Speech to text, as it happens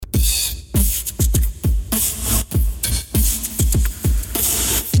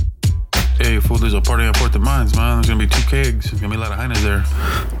boys, a party at 4th and Mines, man. There's gonna be 2 kegs. There's gonna be a lot of hyenas there.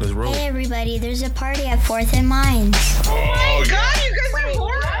 Let's roll. Hey everybody, there's a party at 4th and Mines. Oh my God, you guys are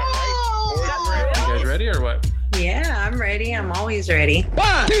horrible! You guys ready or what? Yeah, I'm ready. I'm always ready.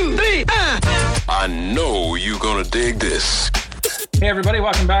 1, 2, 3, I know you're gonna dig this. Hey everybody,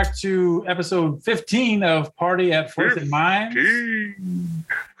 welcome back to episode 15 of Party at 4th and Mines.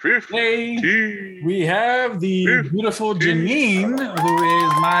 Today we have the beautiful Janine, who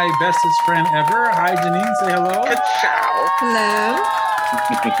is my bestest friend ever. Hi Janine, say hello. Hello.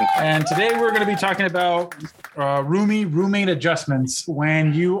 And today we're going to be talking about roommate adjustments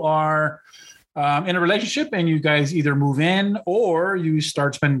when you are in a relationship and you guys either move in or you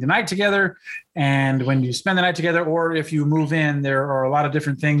start spending the night together. And when you spend the night together, or if you move in, there are a lot of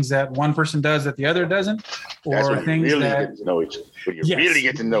different things that one person does that the other doesn't, or things really that get to know each other. You really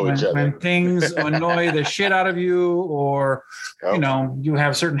get to know each other. When things annoy the shit out of you, or you know, you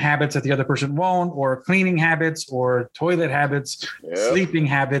have certain habits that the other person won't, or cleaning habits, or toilet habits, sleeping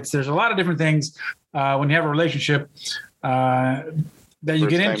habits. There's a lot of different things when you have a relationship. That you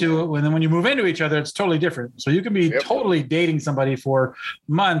get into, and then when you move into each other, it's totally different. So you can be totally dating somebody for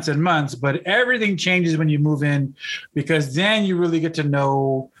months and months, but everything changes when you move in, because then you really get to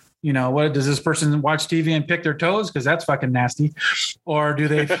know, you know, what does this person watch TV and pick their toes? Because that's fucking nasty. Or do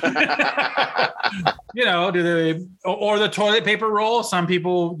they, you know, or the toilet paper roll? Some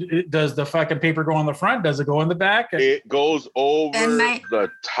people, does the fucking paper go on the front? Does it go on the back? It goes over the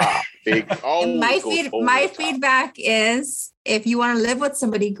top. My feedback is, if you want to live with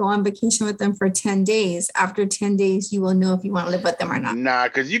somebody, go on vacation with them for 10 days. After 10 days, you will know if you want to live with them or not. Nah,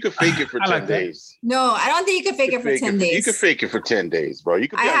 because you can fake it for 10 days. No, I don't think you can fake it for 10 days. You can fake it for 10 days, bro. You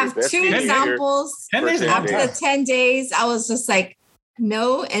can. I have 2 examples. After the 10 days, I was just like,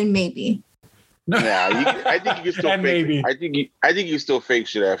 no and maybe. No, I think you can still fake. Maybe. I think you still fake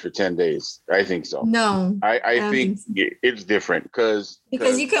shit after 10 days. I think so. No, I think so. It's different because you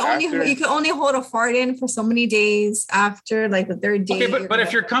can only hold a fart in for so many days after like the third day. Okay, but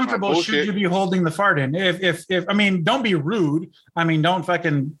if you're comfortable, should you be holding the fart in? If I mean, don't be rude. I mean, don't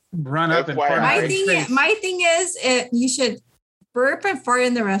fucking run up and fart. My thing is, you should burp and fart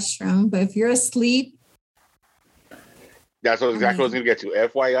in the restroom. But if you're asleep. That's exactly what I was going to get to.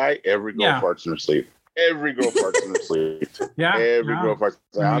 FYI, every girl farts in her sleep. Every girl farts in her sleep. Yeah. Every girl farts.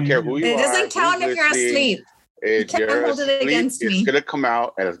 I don't care who you are. It doesn't count if you're asleep. You can't hold it against me. It's going to come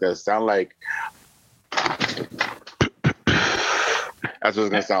out and it's going to sound like... That's what it's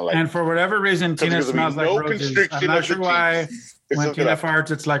going to sound like. And for whatever reason, Tina smells like roses. I'm not sure why. When Tina farts,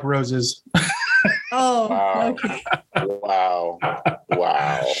 it's like roses. Oh, wow. Okay.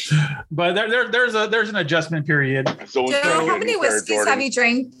 Wow. But there's an adjustment period. So Joe, how many whiskeys have you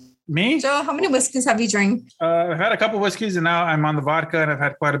drank? Me? Joe, how many whiskeys have you drank? I've had a couple whiskeys and now I'm on the vodka, and I've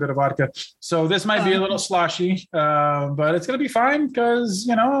had quite a bit of vodka. So this might be a little sloshy, but it's going to be fine because,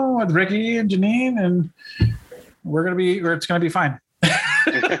 you know, with Ricky and Janine, and it's going to be fine.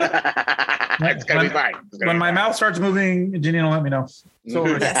 It's going to be fine. When my mouth starts moving, Janine will let me know.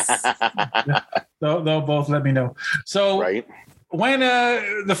 So they'll both let me know. So when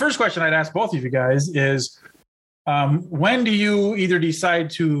the first question I'd ask both of you guys is, when do you either decide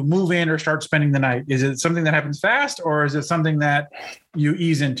to move in or start spending the night? Is it something that happens fast, or is it something that you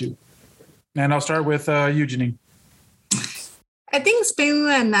ease into? And I'll start with you, Janine. I think spending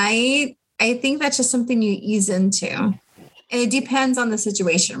the night, I think that's just something you ease into. And it depends on the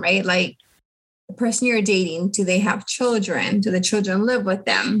situation, right? Like the person you're dating, do they have children? Do the children live with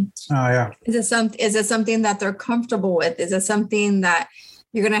them? Oh, yeah. Is it something that they're comfortable with? Is it something that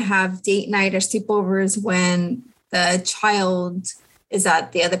you're going to have date night or sleepovers when the child is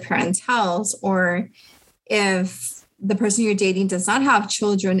at the other parent's house? Or if the person you're dating does not have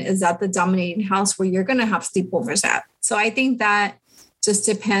children, is at the dominating house where you're going to have sleepovers at? So I think that just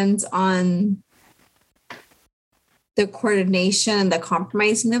depends on the coordination and the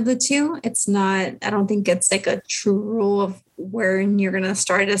compromising of the two. It's not, I don't think it's like a true rule of where you're going to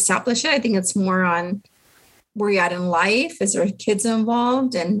start to establish it. I think it's more on where you're at in life. Is there kids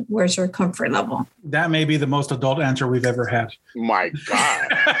involved, and where's your comfort level? That may be the most adult answer we've ever had. My God.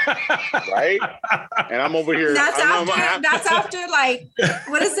 Right? And I'm over here. That's after like,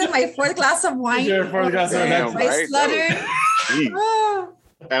 what is it? My 4th glass of wine. Your 4th glass of wine. I sluttered.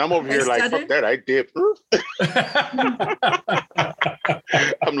 And I'm over here like, fuck that, I dip.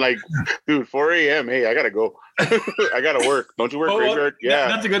 I'm like, dude, 4 a.m. Hey, I gotta go. I gotta work. Don't you work graveyard? Yeah.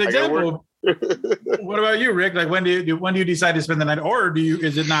 That's a good example. What about you, Rick? Like, when do you decide to spend the night, or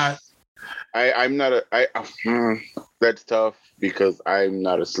is it not? I'm not that's tough because I'm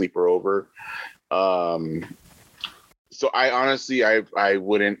not a sleeper over. So So I honestly, I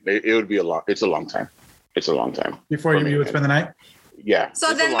wouldn't. It would be a long. It's a long time. It's a long time before you would spend the night. Yeah.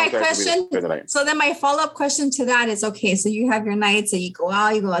 So then my question. So then my follow-up question to that is, okay, so you have your nights that you go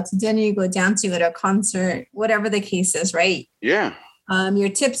out to dinner, you go dance, you go to a concert, whatever the case is, right? Yeah. You're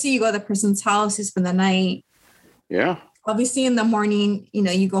tipsy, you go to the person's house, you spend the night. Yeah. Obviously in the morning,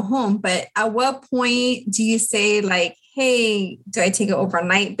 you go home, but at what point do you say like, hey, do I take an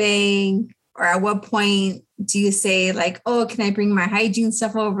overnight bag? Or at what point do you say like, oh, can I bring my hygiene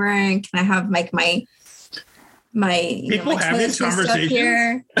stuff over? And can I have like my people have these conversations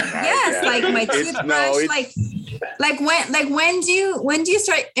here? Yes, like my toothbrush, when do you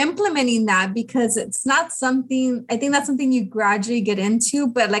start implementing that? Because it's not something, I think that's something you gradually get into,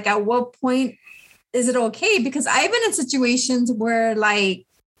 but like at what point is it okay? Because I've been in situations where like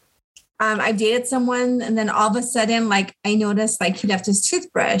I've dated someone and then all of a sudden like I noticed like he left his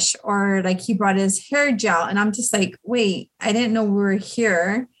toothbrush or like he brought his hair gel and I'm just like, wait, I didn't know we were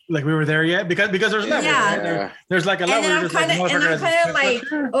here. Like we were there yet? Because there's levels. Yeah. Right? There's like a level. And I'm kind of like,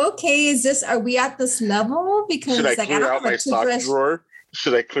 okay, are we at this level? Because should I like clear out my sock drawer?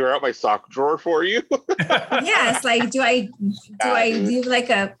 Should I clear out my sock drawer for you? Yes. Like, do I do like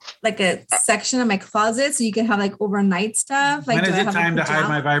a section of my closet so you can have like overnight stuff? Like, when is it time to hide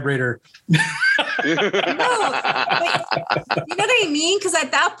my vibrator? No, you know what I mean? Because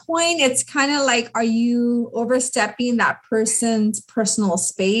at that point, it's kind of like, are you overstepping that person's personal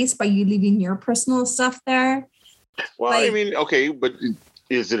space by you leaving your personal stuff there? Well, like, I mean, okay, but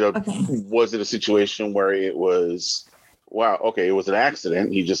was it a situation where it was, wow, okay, it was an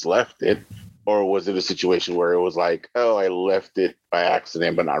accident, he just left it, or was it a situation where it was like, oh, I left it by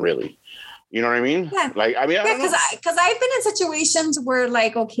accident, but not really? You know what I mean? Yeah. Like, I mean, yeah, because I've been in situations where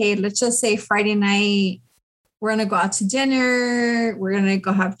like, okay, let's just say Friday night, we're going to go out to dinner, we're going to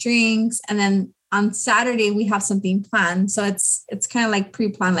go have drinks. And then on Saturday, we have something planned. So it's kind of like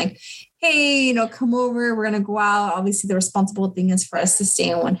pre-planned, like, hey, come over, we're going to go out. Obviously, the responsible thing is for us to stay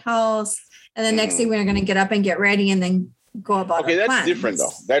in one house. And the next day, we're going to get up and get ready and then go about okay, that's different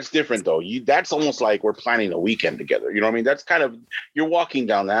though. That's different though. That's almost like we're planning a weekend together. You know what I mean? That's kind of, you're walking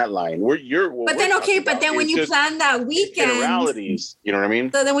down that line. But then when you plan that weekend, generalities, you know what I mean?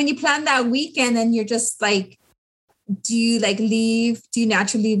 So then when you plan that weekend and you're just like, do you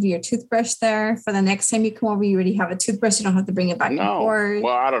naturally leave your toothbrush there for the next time you come over? You already have a toothbrush. You don't have to bring it back and forth.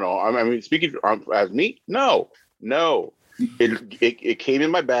 Well, I don't know. I mean, speaking as me, no. It came in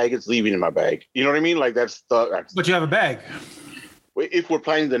my bag. It's leaving in my bag. You know what I mean? Like that's. But you have a bag. If we're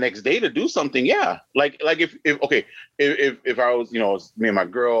planning the next day to do something, yeah. Like if I was, me and my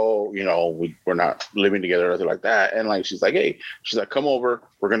girl, we're not living together or anything like that, and like she's like, come over.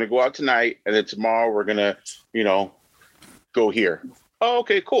 We're gonna go out tonight, and then tomorrow we're gonna, go here. Oh,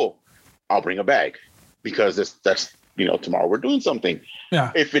 okay, cool. I'll bring a bag because that's tomorrow we're doing something.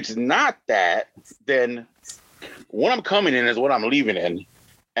 Yeah. If it's not that, then what I'm coming in is what I'm leaving in,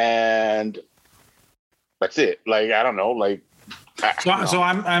 and that's it. Like I don't know. Like so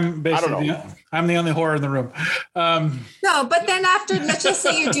I'm basically I'm the only whore in the room. No, but then after, let's just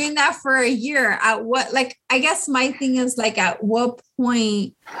say you're doing that for a year. At what? Like I guess my thing is like at what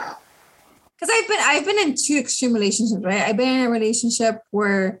point? Because I've been in two extreme relationships, right? I've been in a relationship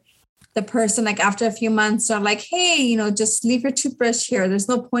where the person, like after a few months, are like, hey, just leave your toothbrush here. There's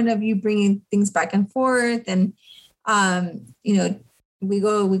no point of you bringing things back and forth. And, we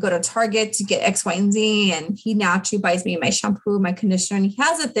go to Target to get X, Y, and Z. And he naturally buys me my shampoo, my conditioner, and he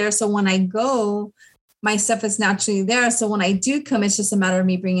has it there. So when I go, my stuff is naturally there. So when I do come, it's just a matter of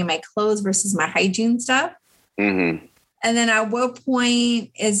me bringing my clothes versus my hygiene stuff. Mm-hmm. And then at what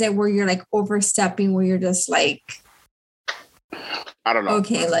point is it where you're like overstepping, where you're just like, I don't know.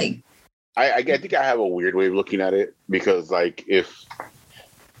 Okay, like. I think I have a weird way of looking at it because like if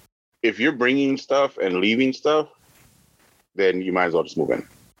you're bringing stuff and leaving stuff, then you might as well just move in.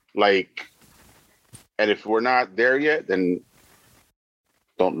 Like, and if we're not there yet, then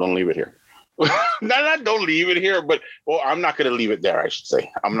don't leave it here. not don't leave it here, but I'm not going to leave it there. I should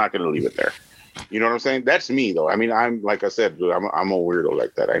say I'm not going to leave it there. You know what I'm saying? That's me though. I mean, I'm like I said, I'm a weirdo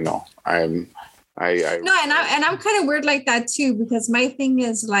like that. I know. I'm kind of weird like that too because my thing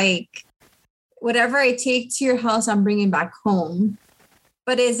is like. Whatever I take to your house, I'm bringing back home.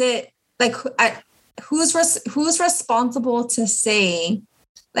 But is it like who's responsible to say,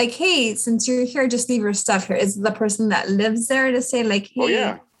 like, hey, since you're here, just leave your stuff here? Is it the person that lives there to say, like,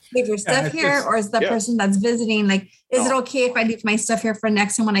 hey, leave your stuff here, or is the person that's visiting like, is it okay if I leave my stuff here for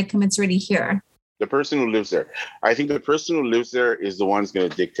next time when I come? It's already here. The person who lives there. I think the person who lives there is the one's going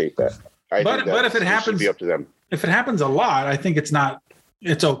to dictate that. But if it happens, be up to them. If it happens a lot, I think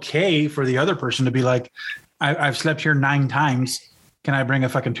it's okay for the other person to be like, I've slept here 9 times. Can I bring a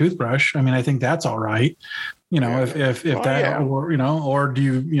fucking toothbrush? I mean, I think that's all right. If that, or, or do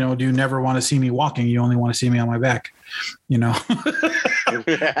you never want to see me walking? You only want to see me on my back, like, is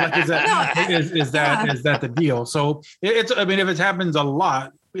that the deal? So if it happens a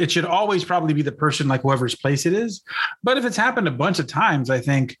lot, it should always probably be the person, like whoever's place it is. But if it's happened a bunch of times, I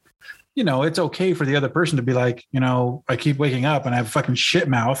think, it's okay for the other person to be like, I keep waking up and I have a fucking shit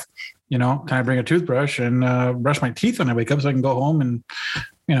mouth. Can I bring a toothbrush and brush my teeth when I wake up so I can go home and,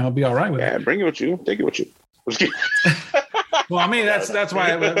 be all right with it? Yeah, bring it with you. Take it with you. Well, I mean, that's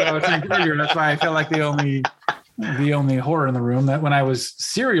why I was saying earlier. That's why I felt like the only horror in the room, that when I was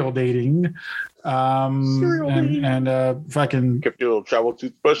serial dating, and fucking kept your little travel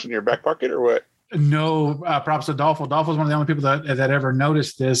toothbrush in your back pocket or what? No, props to Dolph. Dolph was one of the only people that ever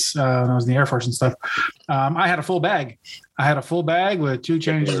noticed this when I was in the Air Force and stuff. I had a full bag. I had a full bag with 2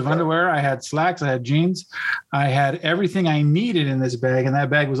 changes of underwear. I had slacks. I had jeans. I had everything I needed in this bag, and that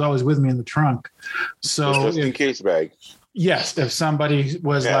bag was always with me in the trunk. So just in case bag. Yes, if somebody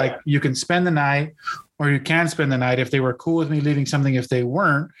was like, you can spend the night, or you can spend the night. If they were cool with me leaving something, if they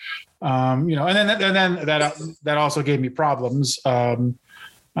weren't, and then that also gave me problems.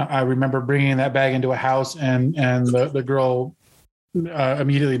 I remember bringing that bag into a house and the girl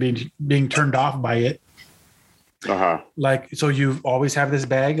immediately being turned off by it. Like, so you always have this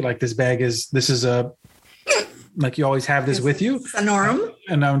bag? Like, this is like, you always have this with you? It's a norm.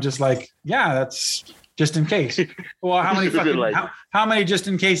 And I'm just like, yeah, that's just in case. Well, how many just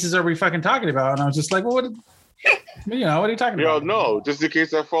in cases are we fucking talking about? And I was just like, well, what are you talking about? No, just in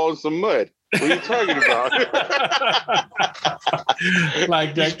case I fall in some mud. What are you talking about?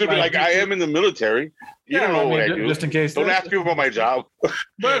 I am in the military. You don't know what I do. Just in case. Don't ask me about my job.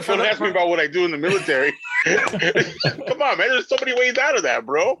 Don't ask me about what I do in the military. Come on, man. There's so many ways out of that,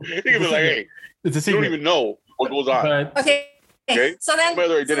 bro. You can be like, hey, you don't even know what goes on. Okay. So then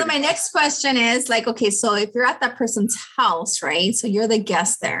my next question is like, okay, so if you're at that person's house, right? So you're the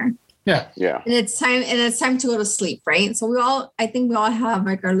guest there. Yeah. And it's time to go to sleep, right? So I think we all have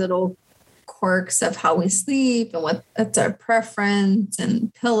like our little quirks of how we sleep and what's our preference,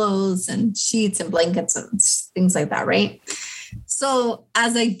 and pillows and sheets and blankets and things like that, right? So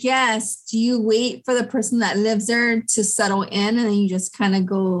as a guest, do you wait for the person that lives there to settle in, and then you just kind of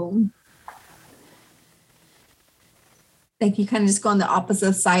go, like, you kind of just go on the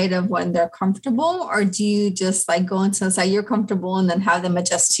opposite side of when they're comfortable, or do you just like go into the side you're comfortable and then have them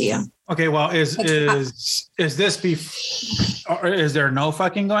adjust to you? Okay, well, is there no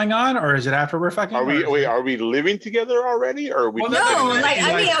fucking going on, or is it after we're fucking? Are we living together already, or are we? Well, no,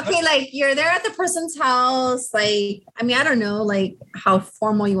 like you're there at the person's house. Like, I mean, I don't know, like how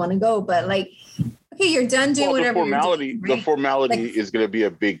formal you want to go, but like, okay, you're done doing whatever. The formality is going to be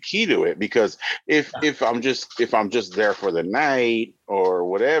a big key to it, because if I'm just there for the night or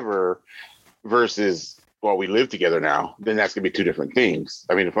whatever, versus, well, we live together now, then that's going to be 2 different things.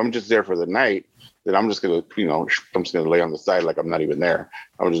 I mean, if I'm just there for the night, then I'm just going to, lay on the side like I'm not even there.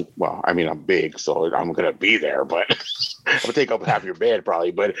 I'm big, so I'm going to be there, but I'm going to take up half your bed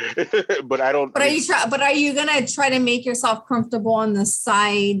probably, but I don't. But are you going to try to make yourself comfortable on the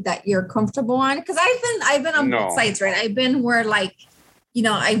side that you're comfortable on? Because I've been on both sides, right? I've been where, like,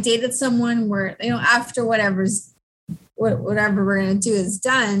 I dated someone where, after whatever we're going to do is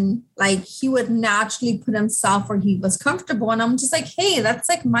done, like, he would naturally put himself where he was comfortable. And I'm just like, hey, that's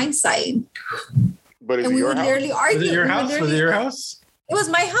like my side. But we would literally argue. Was it your house? Was it your house? It was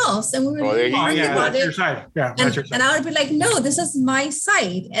my house. And we would argue about it. Your side. Yeah, and I would be like, no, this is my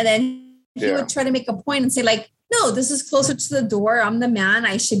side. And then he would try to make a point and say, like, no, this is closer to the door. I'm the man.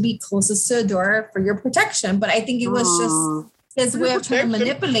 I should be closest to the door for your protection. But I think it was just his way of trying to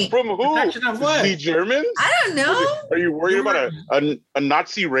manipulate. From who? Protection of what? The Germans? I don't know. Are you worried about a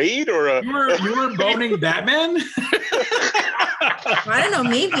Nazi raid or a? You were boning Batman? I don't know.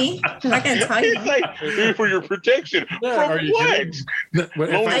 Maybe I'm not gonna tell you. Like, for your protection. Yeah, from what?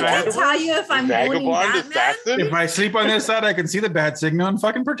 I can't tell you if I'm boning Batman. Assassin? If I sleep on this side, I can see the bat signal and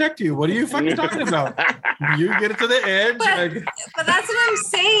fucking protect you. What are you fucking talking about? You get it to the edge. But that's what I'm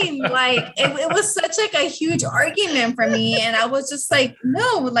saying. Like, it was such like a huge argument for me, and I was just like,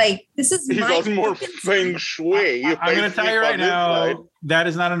 no, like, this is my. He's more feng shui. I'm going to tell you right now, that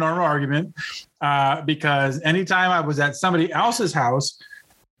is not a normal argument, because anytime I was at somebody else's house,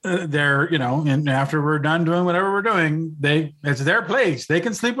 they're, and after we're done doing whatever we're doing, it's their place. They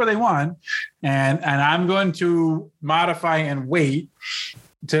can sleep where they want, and I'm going to modify and wait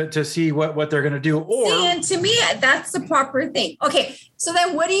to see what they're going to do. Or and to me, that's the proper thing. Okay. So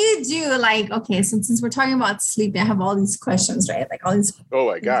then what do you do? Like, okay, so since we're talking about sleep, I have all these questions, right? Like all these. Oh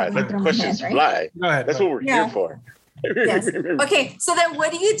my God. Let the questions fly. Go ahead. That's what we're here for. Yes. Okay. So then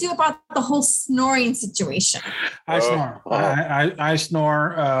what do you do about the whole snoring situation? I snore. I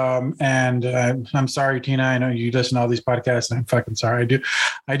snore. And I'm sorry, Tina. I know you listen to all these podcasts and I'm fucking sorry.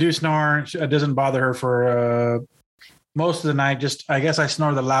 I do snore. It doesn't bother her for most of the night. Just, I guess I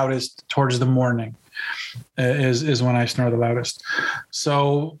snore the loudest towards the morning is when I snore the loudest.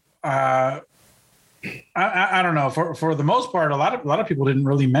 So, I don't know. For the most part, a lot of people didn't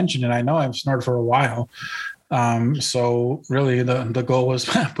really mention it. I know I've snored for a while. So really the goal was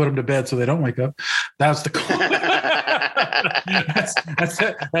put them to bed so they don't wake up. That's the goal.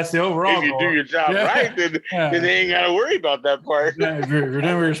 that's the overall goal. If you do your job right, then they ain't got to worry about that part. If you're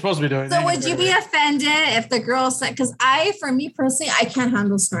doing what you're supposed to be doing. So would you be offended if the girl said, because for me personally, I can't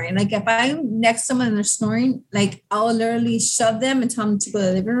handle snoring. Like if I'm next to someone and they're snoring, like I'll literally shove them and tell them to go to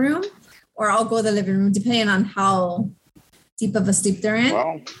the living room, or I'll go to the living room depending on how deep of a sleep they're in.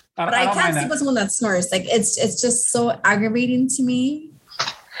 Well, but I can't sleep with someone that snores. Like it's just so aggravating to me.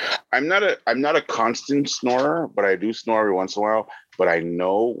 I'm not a constant snorer, but I do snore every once in a while. But I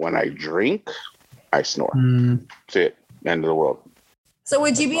know when I drink, I snore. That's it. End of the world. So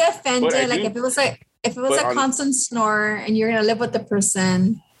would you be offended? Like if it was a constant snore and you're gonna live with the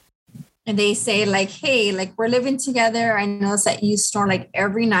person and they say like, hey, like we're living together. I notice that you snore like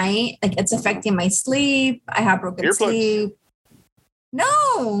every night. Like it's affecting my sleep. I have broken sleep.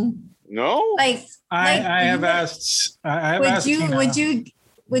 No. Like I have asked.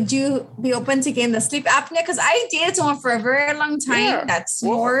 Would you be open to getting the sleep apnea? Because I dated someone for a very long time that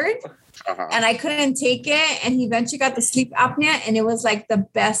snored, and I couldn't take it. And he eventually got the sleep apnea, and it was like the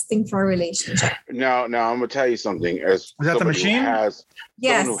best thing for a relationship. Now I'm gonna tell you something. As is that the machine?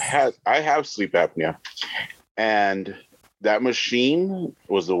 Yes. I have sleep apnea, and that machine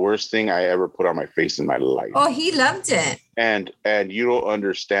was the worst thing I ever put on my face in my life. Oh, he loved it. And you don't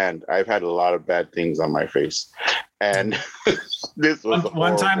understand. I've had a lot of bad things on my face. And this was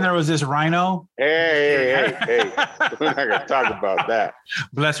one time there was this rhino. Hey. We're not gonna talk about that.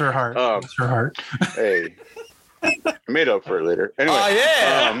 Bless her heart. Bless her heart. Hey. I made up for it later. Anyway. Oh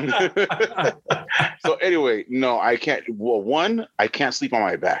yeah. So anyway, no, I can't. Well, one, I can't sleep on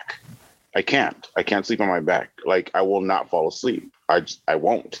my back. I can't sleep on my back. Like I will not fall asleep. I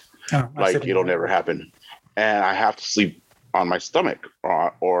won't. Like it'll never happen. And I have to sleep on my stomach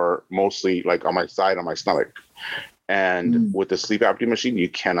or mostly like on my side on my stomach. And with the sleep apnea machine, you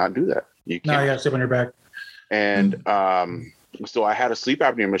cannot do that. You can't. No, you gotta sleep on your back. And so I had a sleep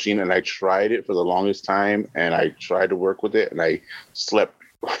apnea machine and I tried it for the longest time and I tried to work with it and I slept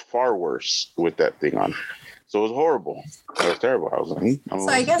far worse with that thing on. So it was horrible. It was terrible. I was like,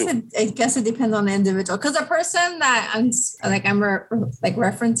 I guess it depends on the individual. Because the person that I'm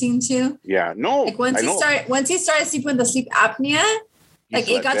referencing to, like once he started sleeping with the sleep apnea, like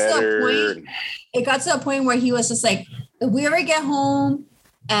it got to a point where he was just like, if we ever get home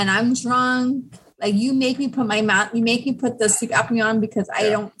and I'm drunk, like you make me put the sleep apnea on because I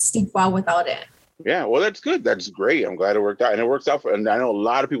don't sleep well without it. Yeah, well, that's good. That's great. I'm glad it worked out, and it works out and I know a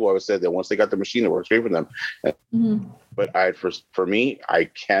lot of people have said that once they got the machine, it works great for them. But for me, I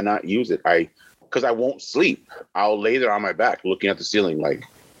cannot use it. Because I won't sleep. I'll lay there on my back looking at the ceiling, like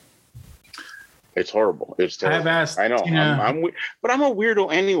it's horrible. It's terrible. I've asked. I know. But I'm a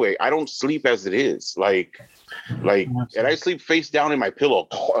weirdo anyway. I don't sleep as it is. Like, and I sleep face down in my pillow,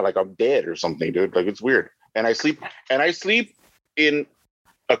 like I'm dead or something, dude. Like it's weird. And I sleep in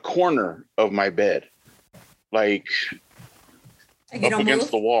a corner of my bed, like up against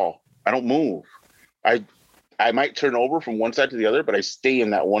the wall. I don't move. I might turn over from one side to the other, but I stay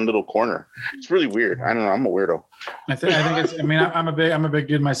in that one little corner. It's really weird. I don't know. I'm a weirdo. I think it's. I mean, I'm a big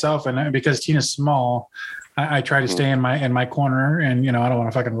dude myself, and because Tina's small, I try to stay in my corner, and I don't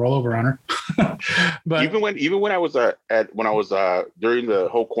want to fucking roll over on her. But even when I was during the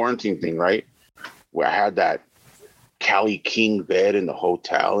whole quarantine thing, right, where I had that Cali King bed in the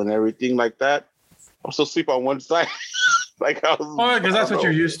hotel and everything like that, I'll still sleep on one side. Like I was, because that's what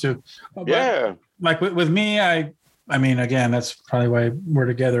you're used to. Yeah. Like with me, I mean, again, that's probably why we're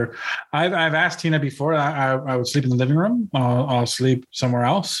together. I've asked Tina before. I would sleep in the living room. I'll sleep somewhere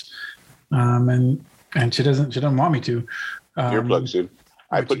else, and she doesn't want me to. Earplugs, dude.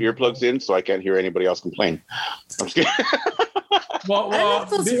 I put earplugs in so I can't hear anybody else complain. I'm just kidding. Well,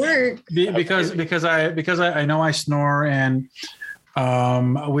 because I know I snore, and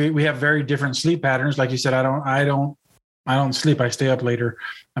we have very different sleep patterns. Like you said, I don't sleep. I stay up later.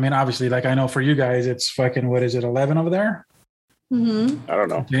 I mean, obviously, like I know for you guys, it's fucking, what is it, 11 over there? Mm-hmm. I don't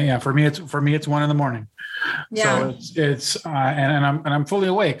know. Yeah, for me it's 1 a.m. Yeah. So it's and I'm fully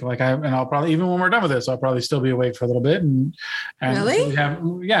awake. I'll probably, even when we're done with this, I'll probably still be awake for a little bit. And Really?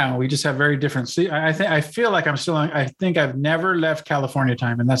 So we just have very different sleep. I feel like I think I've never left California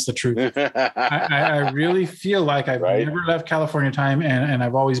time, and that's the truth. I really feel like I've never left California time, and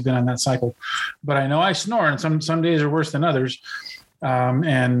I've always been on that cycle. But I know I snore, and some days are worse than others.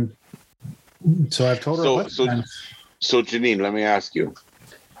 And so I've told her. So Janine, let me ask you.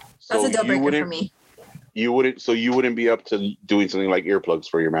 That's a deal breaker for me. You wouldn't be up to doing something like earplugs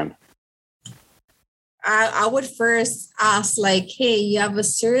for your man? I would first ask, like, hey, you have a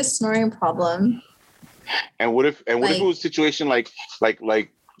serious snoring problem. And what if it was a situation like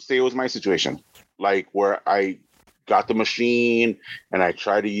say it was my situation, like where I got the machine and I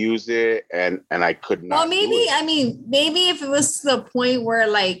tried to use it and I could not. Well, maybe if it was to the point where,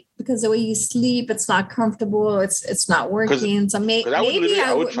 like, because the way you sleep, it's not comfortable, it's not working. So maybe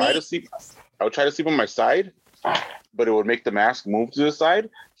I would try to sleep. I would try to sleep on my side, but it would make the mask move to the side.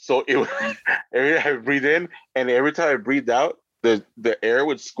 So it would, every time I breathe in and every time I breathed out, the air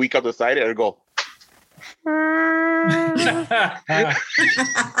would squeak out the side and it would go.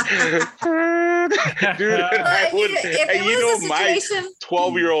 Dude, my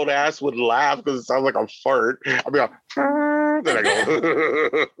 12-year-old ass would laugh because it sounds like a fart. I'd be like, then I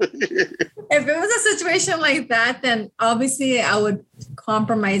go. If it was a situation like that, then obviously I would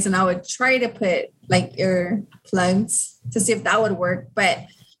compromise and I would try to put like ear plugs to see if that would work. But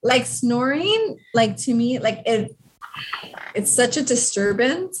like snoring, like to me, like it's such a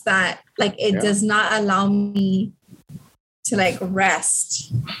disturbance that like it does not allow me to like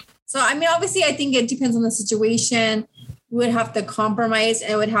rest. So I mean, obviously I think it depends on the situation. We would have to compromise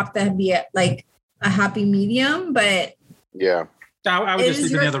and it would have to be a happy medium, but yeah, I would just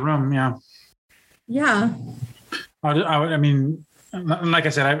sleep in the other room. Yeah. I mean, like I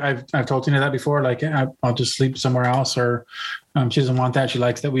said, I've told Tina that before. Like I'll just sleep somewhere else, or she doesn't want that. She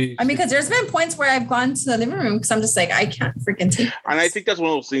likes that we. I mean, because there's been points where I've gone to the living room because I'm just like, I can't freaking take this. And I think that's one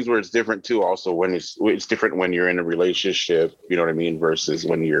of those things where it's different too. Also, when it's different when you're in a relationship, you know what I mean, versus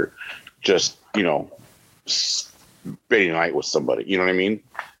when you're just spending the night with somebody. You know what I mean?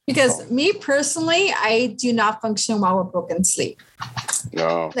 Because me personally, I do not function well with broken sleep.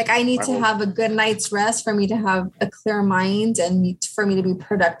 No. Like I need to have a good night's rest for me to have a clear mind and for me to be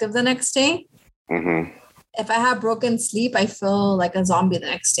productive the next day. Mm-hmm. If I have broken sleep, I feel like a zombie the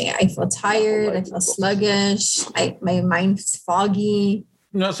next day. I feel tired. I feel sluggish. My mind's foggy.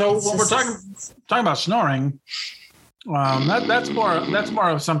 So when we're talking about snoring, that's more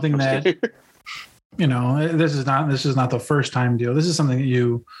of something that this is not the first time deal. This is something that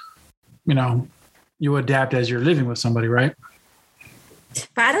you adapt as you're living with somebody, right?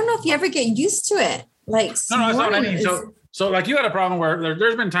 But I don't know if you ever get used to it. Like no, that's not what I mean. So like you had a problem where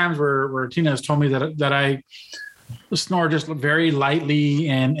there's been times where Tina has told me that I snore just very lightly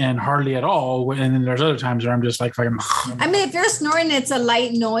and hardly at all, and then there's other times where I'm just like fucking. I mean, if you're snoring, it's a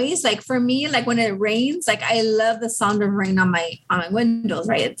light noise. Like for me, like when it rains, like I love the sound of rain on my windows.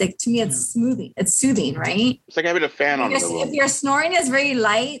 Right? It's like to me, it's smoothing. It's soothing, right? It's like having a fan on. If your snoring is very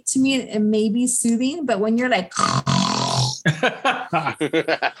light, to me, it may be soothing. But when you're like.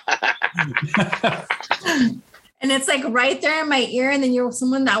 And it's like right there in my ear, and then you're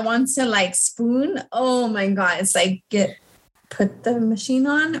someone that wants to like spoon. Oh my God. It's like put the machine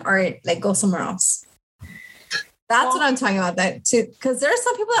on or like go somewhere else. That's what I'm talking about. That too. Because there are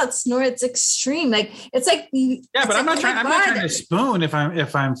some people that snore, it's extreme. Like it's like but I'm not trying to spoon if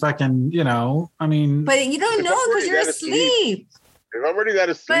I'm fucking, I mean. But you don't know because you're asleep. If I'm already that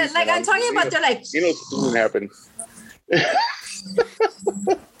asleep. But like I'm talking about, they're like spoon happen.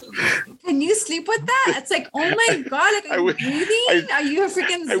 Can you sleep with that? It's like, oh my God, like, are you breathing? Are you a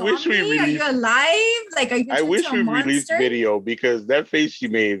freaking zombie? Are you alive? Like, are you I wish we released video because that face she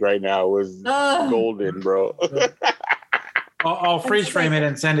made right now was golden, bro. I'll freeze frame it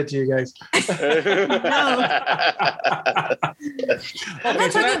and send it to you guys. No. I'm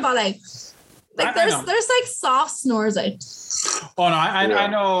not talking about like there's like soft snores. Oh no, I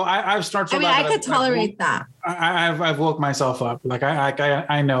know. I've started. I mean, I could tolerate that. I've woke myself up. Like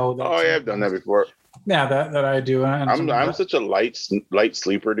I know that. Oh yeah, I've done that before. Yeah, that I do. And I'm such a light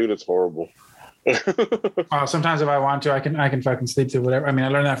sleeper, dude. It's horrible. Sometimes if I want to, I can fucking sleep through whatever. I mean, I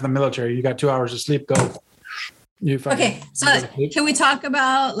learned that from the military. You got 2 hours of sleep. Go. Okay, so can we talk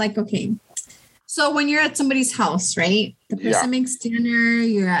about so when you're at somebody's house, right? The person makes dinner,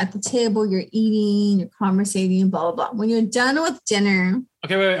 you're at the table, you're eating, you're conversating, blah, blah, blah. When you're done with dinner.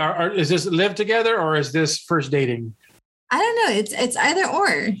 Okay, wait. Is this live together or is this first dating? I don't know. It's either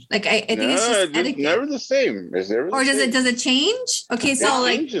or. Like I think it's just etiquette. Never the same. It's never the or same. does it change? Okay, so it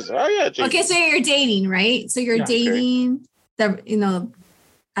like changes. Oh yeah, it changes. okay, so you're dating, right? So you're dating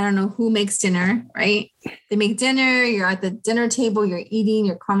I don't know who makes dinner, right? They make dinner. You're at the dinner table. You're eating.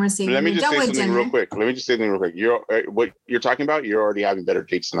 You're conversating. Let me just say something dinner. real quick. What you're talking about? You're already having better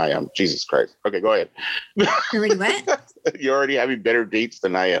dates than I am. Jesus Christ. Okay, go ahead. You're already what? You're already having better dates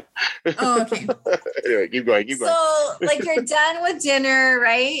than I am. Oh, okay. Anyway, keep going. So, like, you're done with dinner,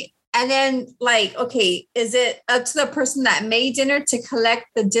 right? And then, like, okay, is it up to the person that made dinner to collect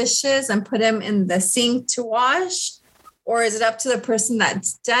the dishes and put them in the sink to wash? Or is it up to the person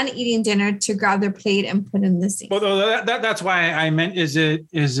that's done eating dinner to grab their plate and put in the sink? Well, that's why I meant, is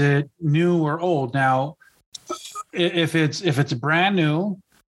it new or old? Now, if it's brand new,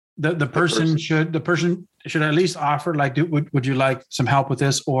 the person should at least offer, like, would you like some help with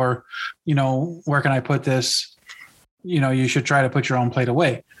this? Or, where can I put this? You should try to put your own plate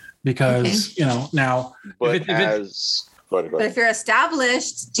away because, now. But But if you're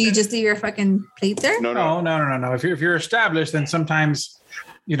established, do you just leave your fucking plate there? No. If you're established, then sometimes,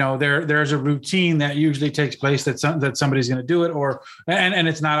 there's a routine that usually takes place that somebody's going to do it, or and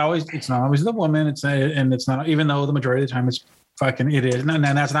it's not always the woman. It's not, even though the majority of the time it is. And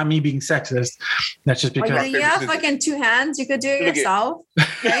that's not me being sexist. That's just because you have fucking two hands. You could do it yourself.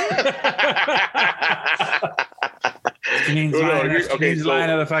 Janine's lying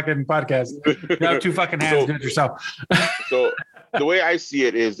at the fucking podcast. You have two fucking hands, do it yourself. So the way I see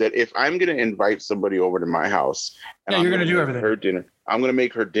it is that if I'm going to invite somebody over to my house, and you're going to do everything. Her dinner. I'm going to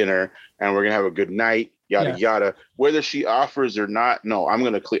make her dinner, and we're going to have a good night. Yada yada. Whether she offers or not, no, I'm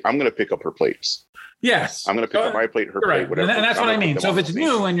going to pick up her plates. Yes, I'm going to pick up my plate, her plate, whatever. And that's what I mean. So if it's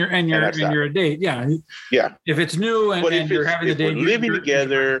new and you're a date, yeah. If it's new and you're having a date, we're living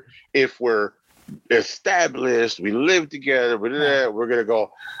together, if we're established, we live together, we're gonna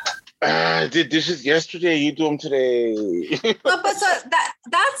go. I did dishes yesterday. You do them today. but so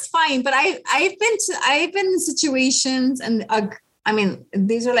that's fine. But I've been in situations, and I mean,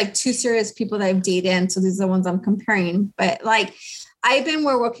 these are like two serious people that I've dated, and so these are the ones I'm comparing. But like, I've been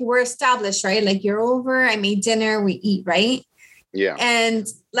where we're established, right? Like, you're over, I made dinner, we eat, right? Yeah. And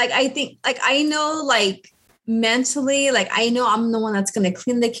like, I think, like, I know, like, mentally, like, I know I'm the one that's going to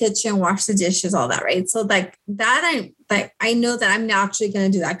clean the kitchen, wash the dishes, all that, right? So like that, I know that I'm naturally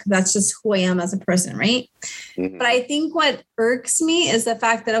going to do that because that's just who I am as a person, right? Mm-hmm. But I think what irks me is the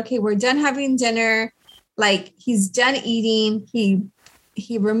fact that, okay, we're done having dinner, like, he's done eating,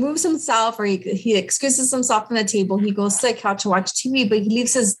 he removes himself, or he excuses himself from the table. He goes to the couch to watch TV, but he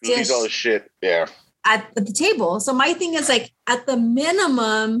leaves his dish. Leaves all the shit, yeah, at the table. So my thing is, like, at the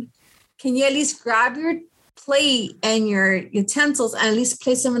minimum, can you at least grab your plate and your utensils and at least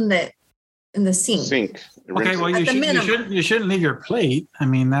place them in the sink? Okay, well, you shouldn't leave your plate. I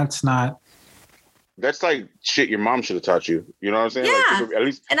mean, that's like shit your mom should have taught you. You know what I'm saying? Yeah. Like, at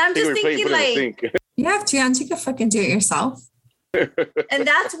least, and I'm just thinking, like, you have two hands, you can fucking do it yourself. And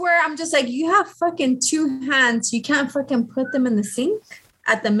that's where I'm just like, you have fucking two hands, you can't fucking put them in the sink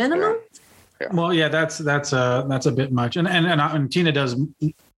at the minimum. Yeah. Well, yeah, that's a bit much, and Tina does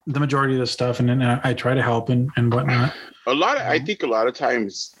the majority of the stuff, and then I try to help and whatnot. I think a lot of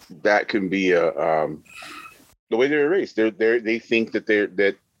times that can be the way they're raised. They think that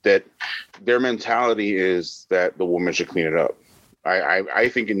that their mentality is that the woman should clean it up. I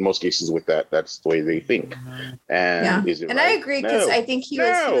think in most cases with that's the way they think. And is it and right? I agree, because I think he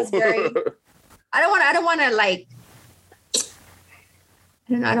was very. I don't want to like.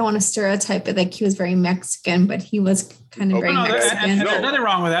 I don't want to stereotype it like he was very Mexican, but he was kind of very Mexican. And there's nothing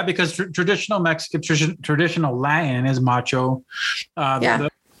wrong with that, because traditional Mexican, traditional Latin is macho. No,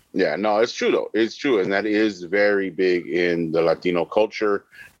 it's true though. It's true, and that is very big in the Latino culture,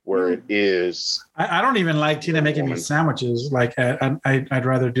 where it is. I don't even like Tina making me sandwiches. Like I'd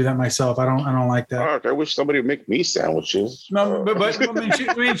rather do that myself. I don't like that. I wish somebody would make me sandwiches. No, but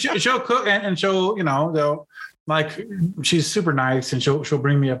I mean, she'll cook and she'll, they'll. Like, she's super nice and she'll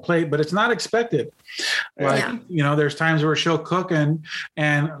bring me a plate, but it's not expected. Like, there's times where she'll cook and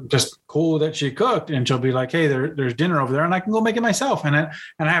just cool that she cooked, and she'll be like, hey, there's dinner over there, and I can go make it myself. And I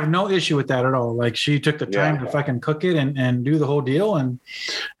have no issue with that at all. Like, she took the time to fucking cook it and do the whole deal. And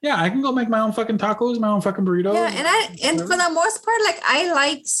I can go make my own fucking tacos, my own fucking burritos. Yeah. And for the most part, like, I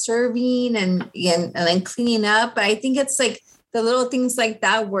like serving and then cleaning up, but I think it's like the little things like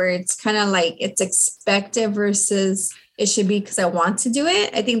that where it's kind of like it's expected versus it should be because I want to do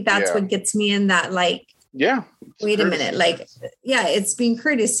it. I think that's what gets me in that, like, wait a minute, like, it's being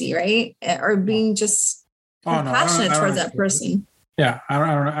courtesy, right? Or being just compassionate towards that person. Yeah,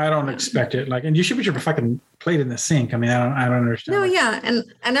 I don't expect it. Like, and you should put your fucking plate in the sink. I mean, I don't understand. No, yeah, and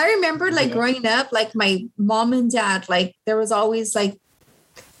I remember like growing up, like my mom and dad, like there was always like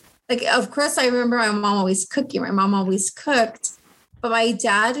of course I remember my mom always cooking. My mom always cooked, but my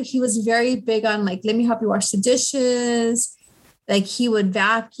dad, he was very big on like, let me help you wash the dishes. Like he would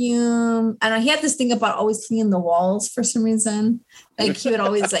vacuum, and he had this thing about always cleaning the walls for some reason. Like he would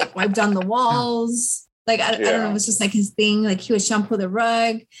always like wipe down the walls. Like, I don't know, it was just like his thing. Like he would shampoo the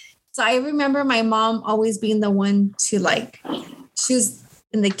rug. So I remember my mom always being the one to like, she was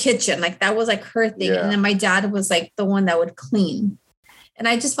in the kitchen. Like that was like her thing. Yeah. And then my dad was like the one that would clean. And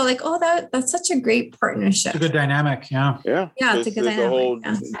I just felt like, oh, that's such a great partnership. It's a good dynamic. Yeah. Yeah. Yeah. It's a good dynamic. The whole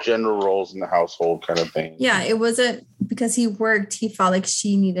gender roles in the household kind of thing. Yeah. It wasn't because he worked. He felt like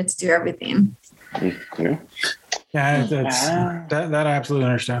she needed to do everything. Yeah. Yeah. That I absolutely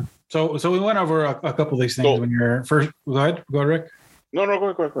understand. So we went over a couple of these things when you're first. Go ahead, Rick. No, go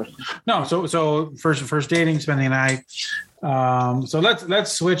ahead. No, so first dating, spending the night. So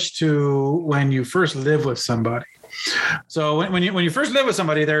let's switch to when you first live with somebody. So when you first live with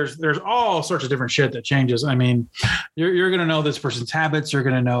somebody, there's all sorts of different shit that changes. I mean, you're gonna know this person's habits. You're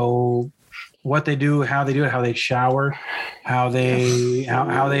gonna know what they do, how they do it, how they shower, how they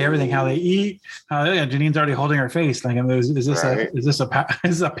everything, how they eat. Janine's already holding her face. Like, is this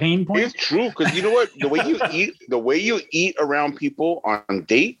a pain point? It's true, because you know what? The way you eat around people on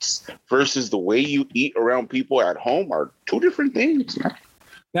dates versus the way you eat around people at home are two different things.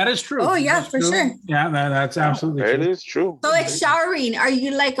 That is true. Oh yeah, that's for true. sure. Yeah, that's absolutely true. It is true. So like showering, are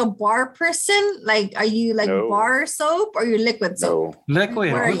you like a bar person? Like, are you like bar soap or you liquid soap? No.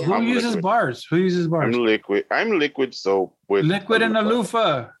 Liquid. Who uses liquid. Bars? Who uses bars? I'm liquid soap with liquid and a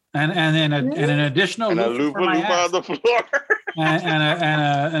loofah. And then an additional loofah for my ass. On the floor.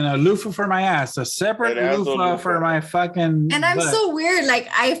 and a loofah for my ass. A separate loofah for my fucking And I'm so weird. Like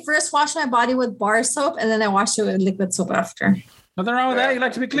I first wash my body with bar soap and then I wash it with liquid soap after. Nothing wrong with that. You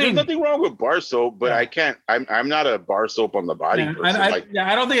like to be clean. There's nothing wrong with bar soap, but I can't. I'm not a bar soap on the body person.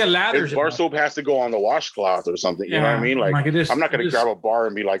 I don't think it lathers. Bar soap has to go on the washcloth or something. You know what I mean? Like I'm not going to grab a bar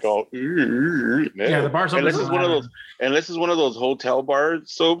and be like, oh, the bar soap. Unless it's one of those hotel bar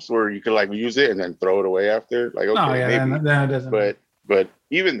soaps where you can like use it and then throw it away after. Like maybe. Then it doesn't. But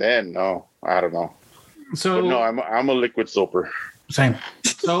even then, no, I don't know. So no, I'm a liquid soaper. Same.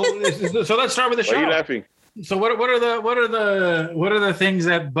 So let's start with the shower. Why are you laughing? So what are the things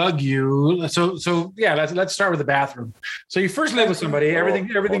that bug you? So yeah, let's start with the bathroom. So you first live with somebody,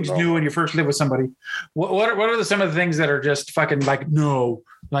 everything's new, and you first live with somebody. What are some of the things that are just fucking like no,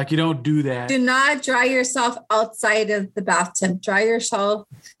 like you don't do that? Do not dry yourself outside of the bathtub. Dry yourself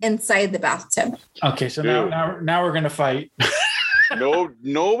inside the bathtub. Okay, so now we're gonna fight. No,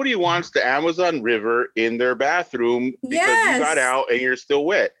 nobody wants the Amazon River in their bathroom because you got out and you're still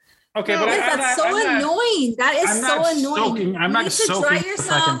wet. Okay, but that's so annoying. That is so annoying. I'm not soaking.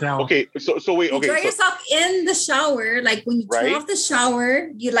 Okay, so wait. Okay, dry yourself in the shower. Like when you turn off the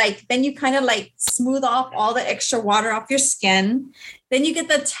shower, then you kind of like smooth off all the extra water off your skin. Then you get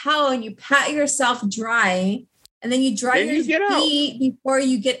the towel and you pat yourself dry, and then you dry your feet before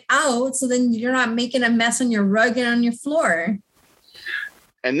you get out. So then you're not making a mess on your rug and on your floor.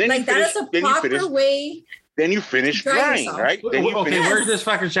 And then that is a proper way. Then you finish drying, right? Then you where's this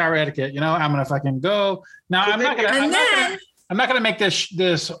fucking shower etiquette? You know, I'm gonna fucking go. Now I'm not gonna make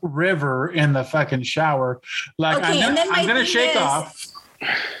this river in the fucking shower. Like I'm gonna shake off.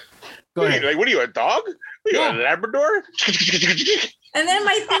 Go ahead. Like, what are you, a dog? Are you a Labrador? And then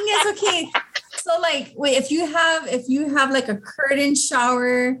my thing is, okay, so like, wait, if you have like a curtain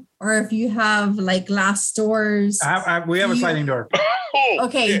shower or if you have like glass doors, we have a sliding door.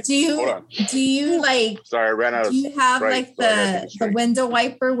 Okay. Do you like? Sorry, I ran out of. Do you have like the window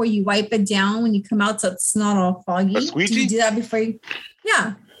wiper where you wipe it down when you come out so it's not all foggy? A squeegee? Do you do that before you?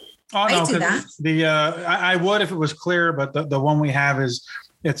 Yeah. Oh no, I do that. I would if it was clear, but the one we have is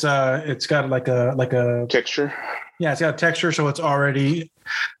it's got like a texture. Yeah, it's got a texture, so it's already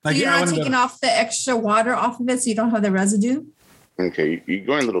like. So you're not taking off the extra water off of it, so you don't have the residue. Okay, you're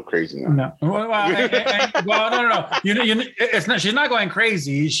going a little crazy now. No, no. It's not. She's not going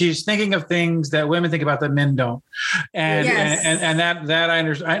crazy. She's thinking of things that women think about that men don't, and that I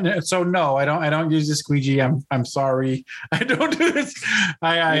understand. So no, I don't use the squeegee. I'm sorry, I don't do this.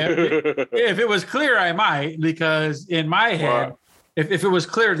 If it was clear, I might, because in my head. Wow. If it was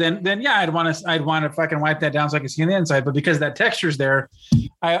clear, then yeah, I'd want to fucking wipe that down so I can see on the inside. But because that texture's there,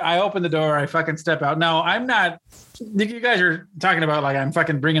 I open the door, I fucking step out. No, I'm not. You guys are talking about like I'm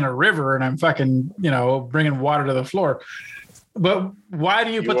fucking bringing a river and I'm fucking bringing water to the floor. But why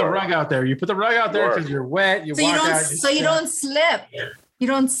do you put the rug out there? You put the rug out there because you're wet. You walk out. So you don't slip. You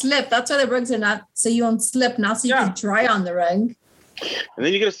don't slip. That's why the rugs are not so you don't slip. Not so you can dry on the rug. And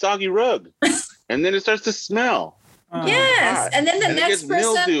then you get a soggy rug, and then it starts to smell. Yes, and then the next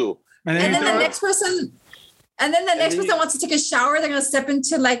person, mildew. And then the next person wants to take a shower. They're gonna step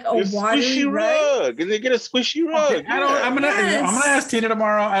into like a watery rug, and they get a squishy rug. Okay, I'm gonna ask Tina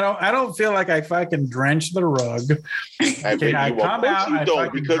tomorrow. I don't feel like I fucking drench the rug. I come out. You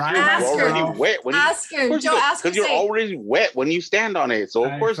don't because you're already wet. Ask her, Joe. Ask her because you're already wet when you stand on it. So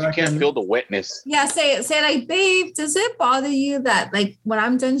of course you can't feel the wetness. Yeah, say like, babe, does it bother you that like when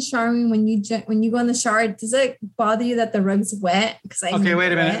I'm done showering, when you go in the shower, does it bother you that the rug's wet? Okay,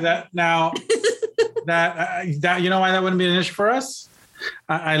 wait a minute. That you know why that wouldn't be an issue for us?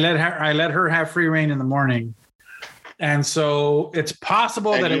 I let her have free reign in the morning, and so it's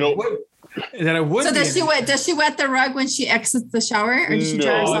possible that it would. So does she wet the rug when she exits the shower, or does she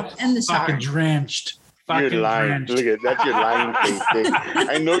dry herself in the shower? Fucking drenched. You're lying. Look at that's your lying face, dude.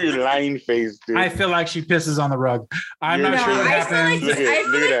 I know your lying face, dude. I feel like she pisses on the rug. I'm not sure what happens. Look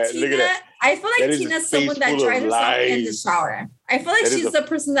at that. I feel like Tina's someone that dries herself in the shower. I feel like she's the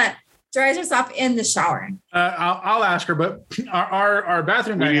person that dries herself in the shower. I'll ask her, but our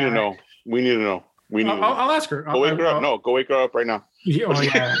bathroom. We need to know. I'll ask her. Go wake her up. No, go wake her up right now.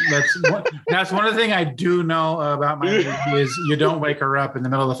 Yeah, that's one of the things I do know about my baby is you don't wake her up in the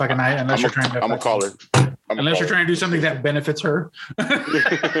middle of the fucking night unless you're trying to. I'm gonna call her. Unless you're trying to do something that benefits her.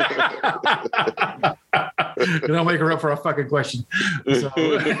 You don't wake her up for a fucking question. So,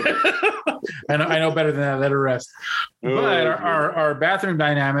 I know better than that. Let her rest. But our bathroom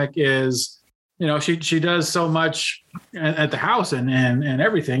dynamic is, you know, she does so much at the house and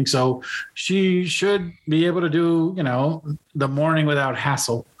everything. So she should be able to do, you know, the morning without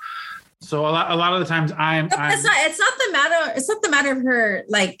hassle. So a lot of the times it's not the matter of her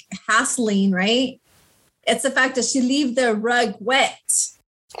like hassling, right? It's the fact that she leave the rug wet.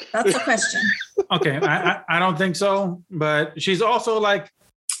 That's the question. Okay, I don't think so, but she's also like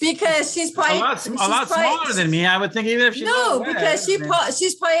because she's probably a lot smaller than me. I would think even if she's because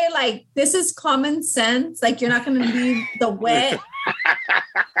she's probably like this is common sense. Like you're not going to leave the wet.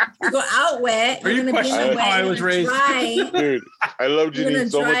 You go out wet. Are you questioning how I was raised? Dude, I love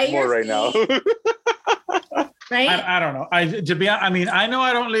Janine so much more right now. Right? I don't know. I know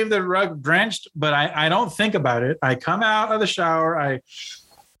I don't leave the rug drenched, but I don't think about it. I come out of the shower.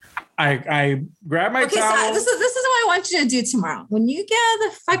 I grab my towel. So this is what I want you to do tomorrow. When you get out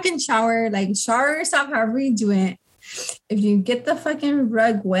of the fucking shower, like shower yourself however you do it. If you get the fucking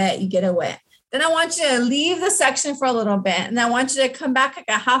rug wet, you get it wet. Then I want you to leave the section for a little bit. And I want you to come back like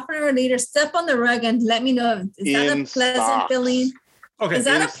a half an hour later, step on the rug and let me know is that a pleasant feeling? Okay. Is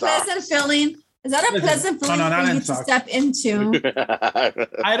that a pleasant feeling? Is that a pleasant feeling for you to step into?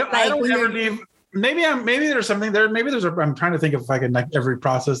 I don't ever leave. Maybe there's something there. Maybe I'm trying to think of fucking like every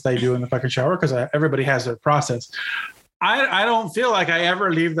process they do in the fucking shower because everybody has their process. I don't feel like I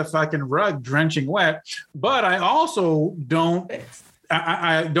ever leave the fucking rug drenching wet, but I also don't.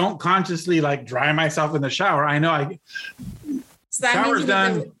 I don't consciously like dry myself in the shower. I know So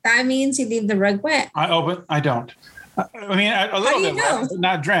that means you leave the rug wet. I don't. I mean, a little bit wet, but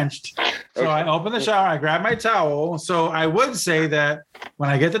not drenched. So I open the shower, I grab my towel. So I would say that when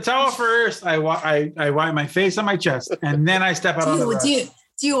I get the towel first, I wipe my face on my chest, and then I step out on the rug.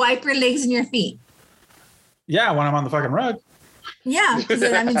 Do you wipe your legs and your feet? Yeah, when I'm on the fucking rug. Yeah, because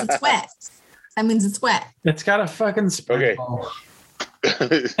that means it's wet. That means it's wet. It's got a fucking sprinkle.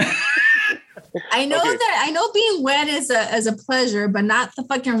 Okay. I know being wet is a pleasure, but not the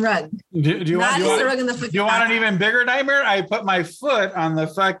fucking rug. Do you want an even bigger nightmare? I put my foot on the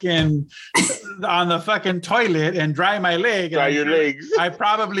fucking toilet and dry my leg. Dry your legs. I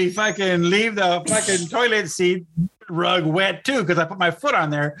probably fucking leave the fucking toilet seat rug wet too because I put my foot on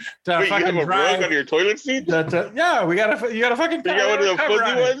there to Wait, fucking you have a dry. rug on your toilet seat? You gotta fucking. You got one of the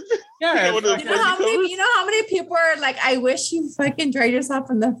fuzzy ones? Yeah. You know how many people are like, I wish you fucking dried yourself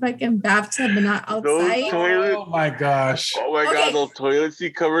in the fucking bathtub and not outside. Oh my gosh. Oh my god, those toilet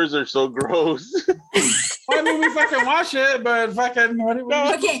seat covers are so gross. I mean, we fucking wash it, but fucking what do we do?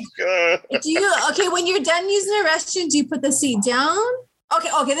 Okay. When you're done using the restroom, do you put the seat down? Okay,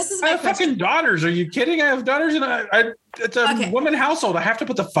 this is my question. Fucking daughters. Are you kidding? I have daughters and it's a woman household. I have to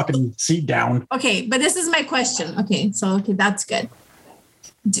put the fucking seat down. Okay, but this is my question. Okay, that's good.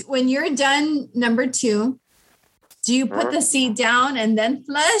 When you're done, number 2, do you put the seat down and then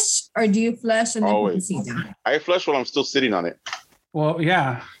flush, or do you flush and then put the seat down? I flush while I'm still sitting on it. Well,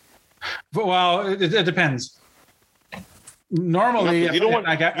 yeah. Well, it depends. Normally, I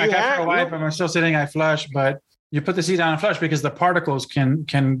got to wipe and I'm still sitting, I flush, but You put the seat down and flush because the particles can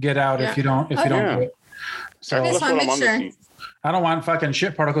get out if you don't do it. So I don't want fucking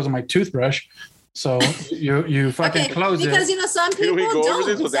shit particles on my toothbrush. So you fucking close because it. Some people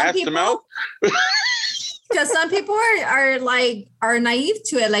don't. Some people, because some people are naive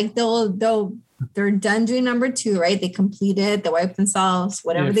to it. Like they're done doing number 2, right? They complete it, they wipe themselves,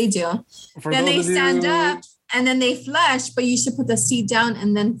 whatever they do. Then they stand up and then they flush, but you should put the seat down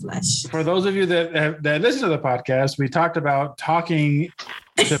and then flush. For those of you that listen to the podcast, we talked about talking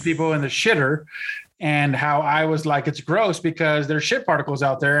to people in the shitter and how I was like, it's gross because there's shit particles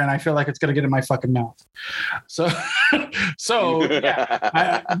out there and I feel like it's going to get in my fucking mouth. So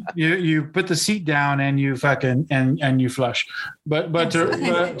you put the seat down and you fucking, and you flush. But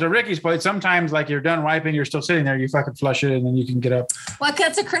to Ricky's point, sometimes like you're done wiping, you're still sitting there, you fucking flush it and then you can get up. Well,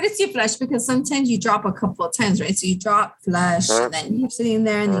 that's a courtesy flush because sometimes you drop a couple of times, right? So you drop, flush, and then you're sitting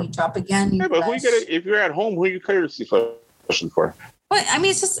there and then you drop again. But if you're at home, who are you courtesy flushing for? But I mean,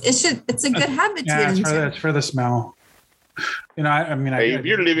 it's a good habit to get into. It's for the smell. You know, if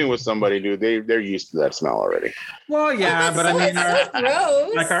you're living with somebody, dude, they're used to that smell already. Well, yeah, but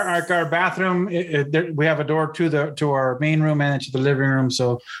our bathroom, we have a door to our main room and to the living room.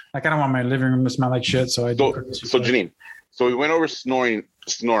 So like, I don't want my living room to smell like shit. So Janine, so we went over snoring.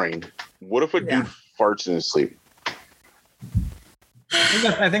 What if a dude farts in his sleep?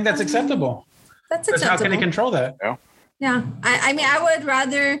 I think that's acceptable. That's acceptable. How can he control that? Yeah. I mean, I would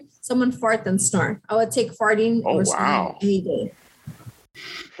rather someone fart than snore. I would take farting or snoring any day.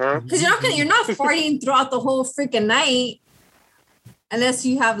 Because you're not farting throughout the whole freaking night unless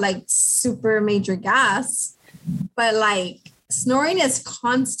you have like super major gas. But like snoring is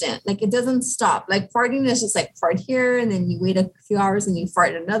constant. Like it doesn't stop. Like farting is just like fart here and then you wait a few hours and you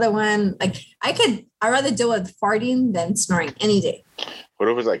fart another one. Like I'd rather deal with farting than snoring any day. What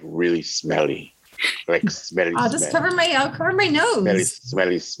if it's like really smelly? Like smelly. I'll cover my nose.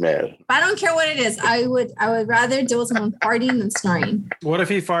 Smelly smell. But I don't care what it is. I would rather deal with someone farting than snoring. What if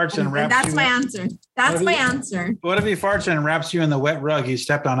he farts and wraps you? That's my answer. That's my answer. What if he farts and wraps you in the wet rug he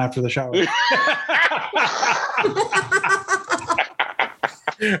stepped on after the shower? I'm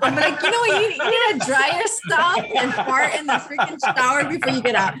like, you know what? You need to dry your stuff and fart in the freaking shower before you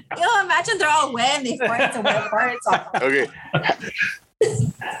get out. Imagine they're all wet and they fart. It's a wet fart. It's all okay.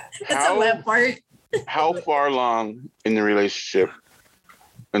 It's a wet fart. How far along in the relationship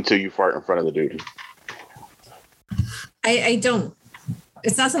until you fart in front of the dude? I don't.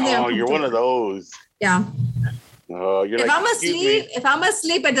 It's not something. Oh, you're one of those. Yeah. Oh, you're if like, I'm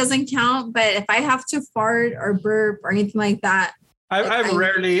asleep, it doesn't count. But if I have to fart or burp or anything like that, I've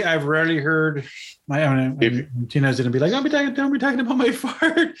rarely heard Tina's gonna be like, don't be talking about my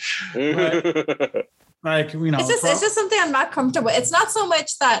fart. But, like, you know, it's just something I'm not comfortable. It's not so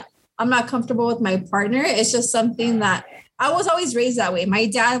much that I'm not comfortable with my partner. It's just something that I was always raised that way. My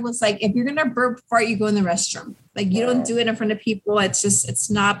dad was like, if you're gonna burp fart, you go in the restroom. Like you don't do it in front of people. It's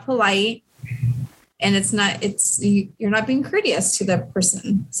not polite. And you're not being courteous to the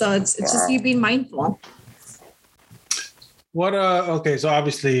person. So it's just you being mindful. Okay, so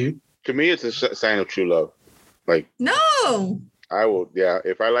obviously to me it's a sign of true love. Like no. I will,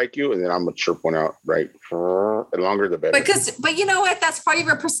 if I like you, and then I'm gonna chirp one out, right? The longer the better. But you know what? That's part of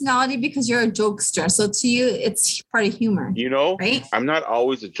your personality because you're a jokester. So to you, it's part of humor. You know, right? I'm not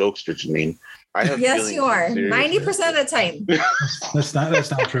always a jokester, Janine. Yes, you are. 90% of the time. That's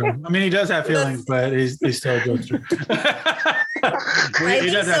not true. I mean, he does have feelings, but he's still a jokester.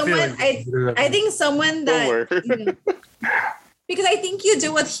 I think someone that because I think you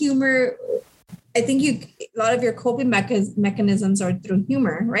do with humor. I think a lot of your coping mechanisms are through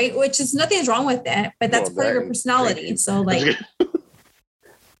humor, right? Which is nothing's wrong with that, but that's part of your personality. So like,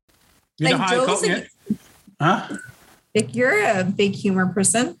 like you're a big humor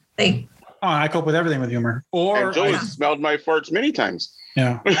person. Like, I cope with everything with humor. And Joe has smelled my farts many times.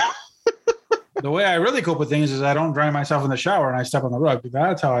 Yeah. The way I really cope with things is I don't dry myself in the shower and I step on the rug.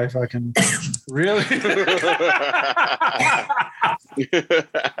 That's how I fucking really. So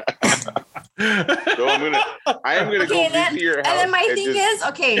I am gonna go to your house. And then my thing is,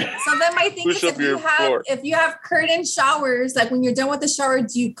 if you have curtain showers, like when you're done with the shower,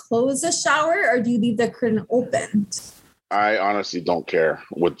 do you close the shower or do you leave the curtain open? I honestly don't care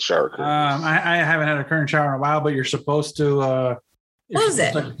with shower curtains. I haven't had a curtain shower in a while, but you're supposed to close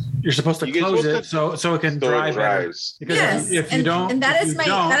it. You're supposed to close it so it can dry better. Because if you don't, and that is my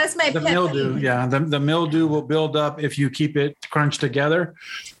the pet mildew. peeve. Yeah, the mildew will build up if you keep it crunched together.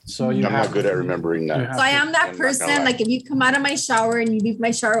 So I'm not good at remembering that. So I am that person. Like if you come out of my shower and you leave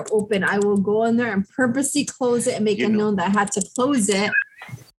my shower open, I will go in there and purposely close it and make it known that I had to close it.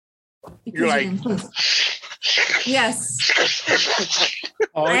 You're like, Yes.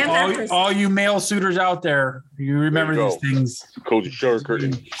 All you male suitors out there, you remember these things. Cozy shower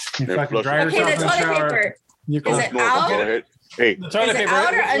curtain. You fucking dry yourself Okay, in the the toilet shower. paper. You Is it No, out? go ahead. Hey, The toilet Is it paper.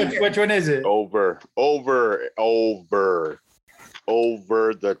 out or under? Which one is it?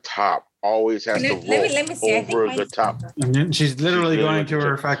 over the top. Always has to roll Let me see. I think over mine's the top. And then she's literally She's going to her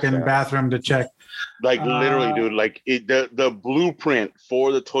literally fucking checking. bathroom to check. Like literally, dude. Like the blueprint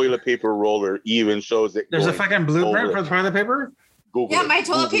for the toilet paper roller even shows it. There's a going fucking blueprint over for the toilet paper? Google Yeah, it, my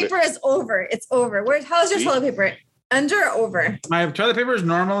toilet Google paper it. is over. It's over. How's your See? toilet paper? Under or over? My toilet paper is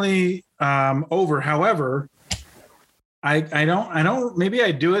normally over. However, I don't maybe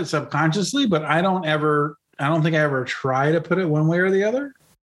I do it subconsciously, but I don't think I ever try to put it one way or the other.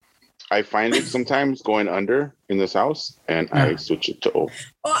 I find it sometimes going under in this house, and I switch it to over.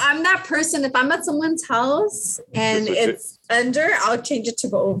 Oh, I'm that person. If I'm at someone's house and Switch it's under, I'll change it to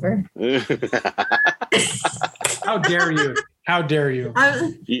go over. How dare you? How dare you?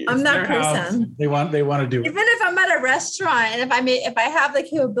 I'm that Their house. person. They want to do it. Even if I'm at a restaurant and if I have the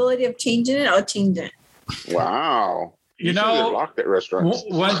capability of changing it, I'll change it. Wow. You should get know, locked at restaurants.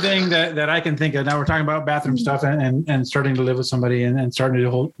 one thing that I can think of, now we're talking about bathroom stuff and starting to live with somebody and starting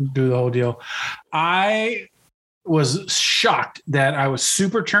to do the whole deal. I was shocked that I was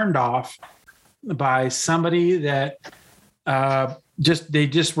super turned off by somebody that they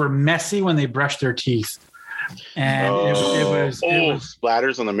just were messy when they brushed their teeth. And it was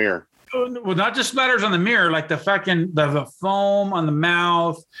splatters on the mirror. Well, not just splatters on the mirror, like the fucking the foam on the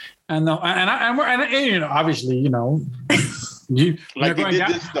mouth, and you know, obviously, you know, you like going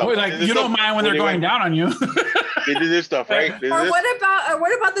down, you don't mind when they're going down on you. They did this stuff, right?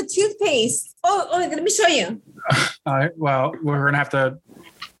 What about the toothpaste? Oh, let me show you. All right. Well, we're gonna have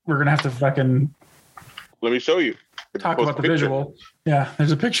to fucking let me show you. Talk about the visual. Yeah,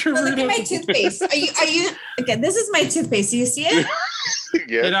 there's a picture. So look at my toothpaste. Are you okay? This is my toothpaste. Do you see it?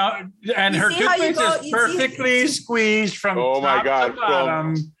 Yeah. You know, and her toothpaste is perfectly squeezed from top to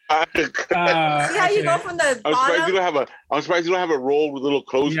bottom. See how you go from the bottom? I'm surprised you don't have a roll with little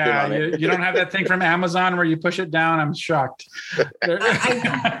clothespin on it. You don't have that thing from Amazon where you push it down. I'm shocked.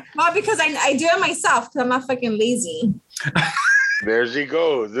 Well, because I do it myself because I'm not fucking lazy. There she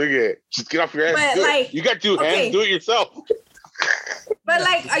goes. Look at it. Just get off your hands. You got 2 hands. Do it yourself. But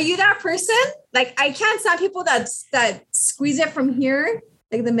like, are you that person? Like, I can't stand people that squeeze it from here,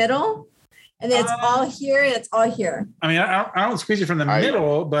 like the middle, and then it's all here and it's all here. I mean, I don't squeeze it from the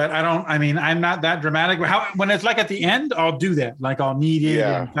middle, but I'm not that dramatic. When it's like at the end, I'll do that. Like I'll knead it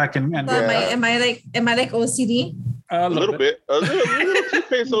and fucking. And am I like OCD? A little bit. A little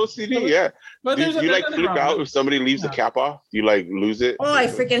toothpaste OCD, yeah. But do you like flip out if somebody leaves the cap off? You like lose it? Oh, I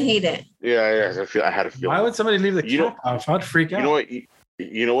freaking hate it. Yeah. I had a feeling. Why would somebody leave the cap off? I'd freak out.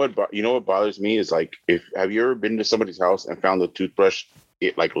 You know what bothers me is like have you ever been to somebody's house and found the toothbrush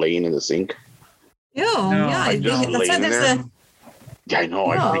like laying in the sink? Ew, yeah. That's why there's a. Yeah, I know.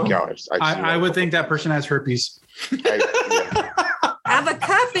 I freak out. I would think that person has herpes. Have a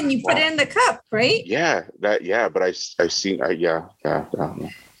cup and you put it in the cup, right? Yeah, but I've seen. I don't know.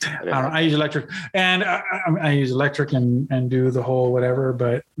 I use electric, and I use electric and do the whole whatever.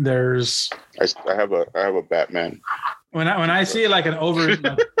 But there's I have a Batman. When I see like an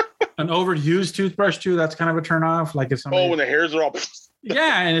overused toothbrush too, that's kind of a turn off. Like if somebody, when the hairs are all.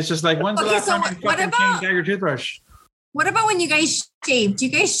 Yeah, and it's just like when's the last time you fucking changed your toothbrush? What about when you guys shave? Do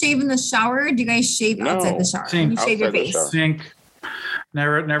you guys shave in the shower? Or do you guys shave outside the shower? Sink. You shave your face. Sink.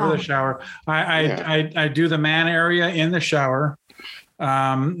 Never the shower. I do the man area in the shower,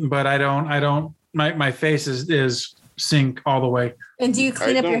 but I don't. My face is sink all the way. And do you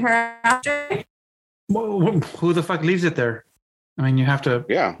clean up your hair after? Well, who the fuck leaves it there? I mean, you have to.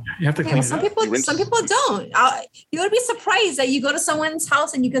 Yeah, you have to clean some it up. Some people don't. You would be surprised that you go to someone's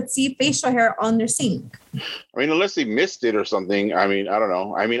house and you could see facial hair on their sink. I mean, unless they missed it or something. I mean, I don't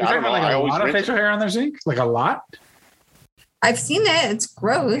know. I don't know. Like a lot of facial hair on their sink, like a lot. I've seen it. It's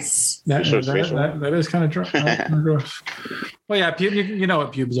gross. That is kind of gross. Well, yeah, you know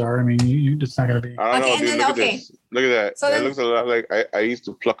what pubes are. I mean, you it's not going to be. I don't know, dude. Look at this. Look at that. So it looks a lot like I used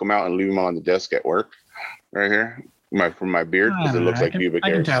to pluck them out and leave them on the desk at work, right here. From my beard, because it looks like pubic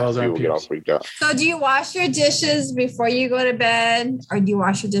hair. People get all freaked out. So, do you wash your dishes before you go to bed, or do you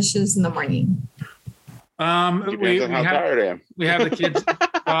wash your dishes in the morning? Depends on how tired I am. We have the kids.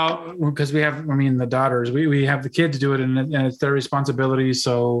 Because we have, the daughters. We have the kids do it, and it's their responsibility.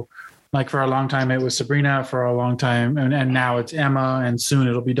 So, like for a long time, it was Sabrina. For a long time, and now it's Emma, and soon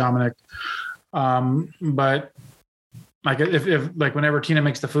it'll be Dominic. But like if like whenever Tina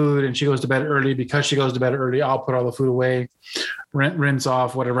makes the food and she goes to bed early, because she goes to bed early, I'll put all the food away, rinse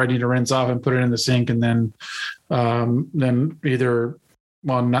off whatever I need to rinse off and put it in the sink. And then either,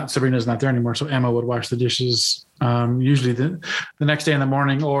 well, not Sabrina's not there anymore, so Emma would wash the dishes usually the next day in the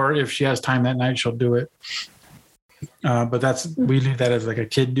morning, or if she has time that night, she'll do it. But we leave that as like a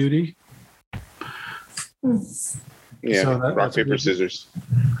kid duty. Yeah, So rock, paper, scissors.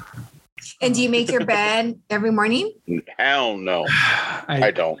 And do you make your bed every morning? Hell no.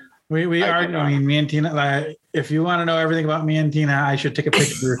 I don't. We are. I mean, me and Tina. Like, if you want to know everything about me and Tina, I should take a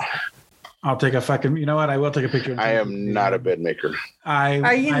picture. I'll take a fucking. You know what? I will take a picture. I am not a bed maker.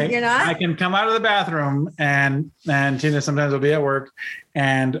 You're not? I can come out of the bathroom and Tina sometimes will be at work,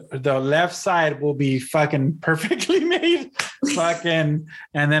 and the left side will be fucking perfectly made, fucking,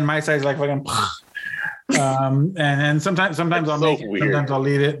 and then my side's like fucking. And sometimes I'll make it, sometimes I'll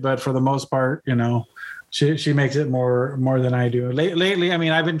leave it, but for the most part, you know, she makes it more than I do. Lately, I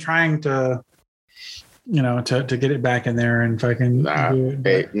mean, I've been trying to, you know, to get it back in there and fucking do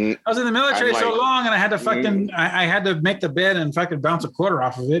it. I was in the military so long, and I had to fucking I had to make the bed and fucking bounce a quarter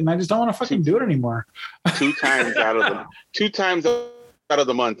off of it, and I just don't want to fucking do it anymore. two times out of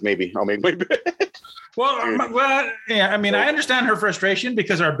the month, maybe I'll make my bed. Well, yeah. I mean, I understand her frustration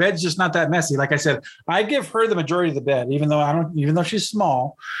because our bed's just not that messy. Like I said, I give her the majority of the bed, even though she's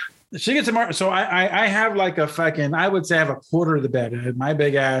small. She gets more. So I have like a fucking, I would say I have a quarter of the bed, my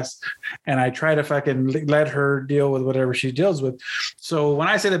big ass, and I try to fucking let her deal with whatever she deals with. So when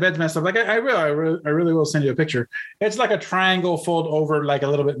I say the bed's messed up, like I really will send you a picture. It's like a triangle fold over, like a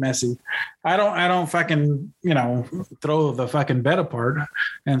little bit messy. I don't fucking, you know, throw the fucking bed apart.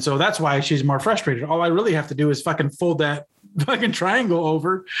 And so that's why she's more frustrated. All I really have to do is fucking fold that fucking triangle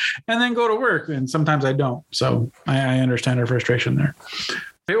over and then go to work. And sometimes I don't. So I understand her frustration there.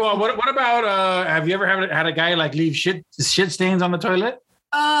 Well, what about have you ever had a guy like leave shit stains on the toilet?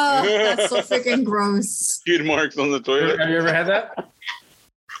 Oh, that's so freaking gross. Skid marks on the toilet. Have you ever had that?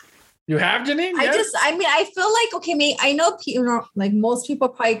 You have, Janine? I feel like, okay, I know people, like most people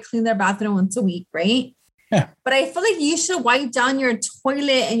probably clean their bathroom once a week, right? Yeah. But I feel like you should wipe down your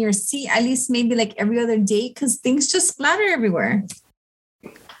toilet and your seat at least maybe like every other day, because things just splatter everywhere.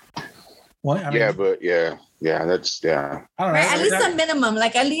 Well, I mean, yeah, that's I don't know. Right? At least a minimum,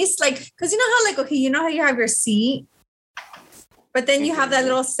 like at least like, because you know how like, okay, you know how you have your seat, but then you have that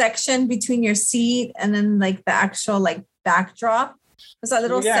little section between your seat and then like the actual like backdrop. There's that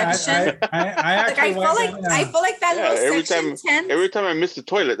little section. I feel like that little section. Every time I miss the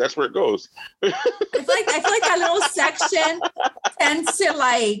toilet, that's where it goes. I feel like that little section tends to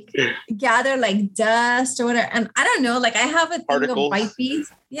like gather like dust or whatever. And I don't know, like I have a thing of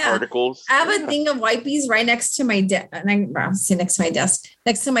wipes. Yeah. Particles. I have a thing of wipes right next to my desk. And I sit next to my desk,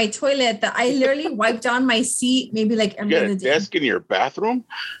 next to my toilet, that I literally wipe down my seat maybe like every other day. Desk in your bathroom?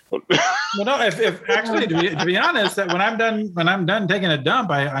 Well, no, if actually to be honest, that when I'm done taking a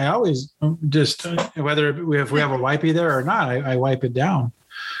dump, I always just whether if we have a wipey there or not, I wipe it down.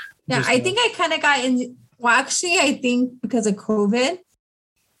 Yeah, just, I think I kind of got in. Well, actually, I think because of COVID,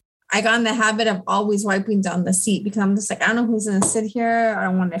 I got in the habit of always wiping down the seat because I'm just like, I don't know who's going to sit here. I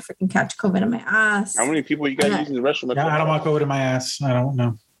don't want to freaking catch COVID in my ass. How many people you got using the restroom? Yeah, I don't want COVID in my ass. I don't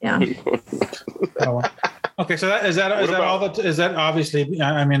know. Yeah. Okay, so is that obviously?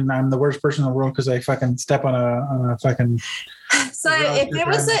 I mean, I'm the worst person in the world because I fucking step on a fucking. So if it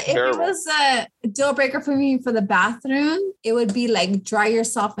was a deal breaker for me for the bathroom, it would be like dry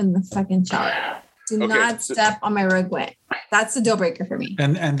yourself in the fucking shower. Do not step on my rug wet. That's the deal breaker for me.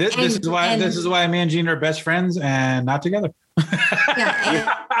 And this is why me and Gene are best friends and not together.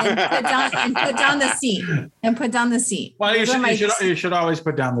 Yeah, and put down the seat. And put down the seat. Well, you should always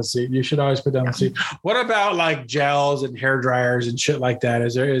put down the seat. You should always put down the seat. What about like gels and hair dryers and shit like that?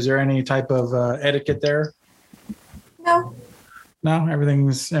 Is there any type of etiquette there? No,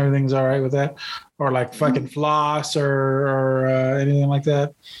 everything's all right with that, or like fucking floss or anything like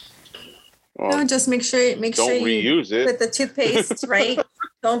that. Well, no, just make sure you reuse it with the toothpaste, right?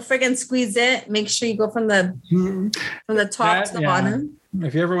 Don't friggin' squeeze it. Make sure you go from the top to the bottom.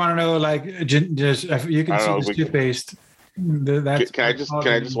 If you ever want to know, like, just if you can see this toothpaste. That's can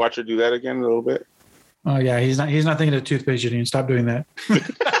I just watch her do that again a little bit? Oh yeah, he's not thinking of toothpaste, Janine. Stop doing that.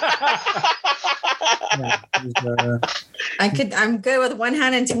 I'm good with one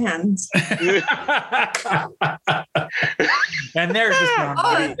hand and two hands. And there's the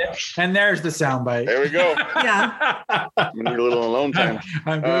soundbite. And there's the soundbite. There we go. Yeah. We need a little alone time.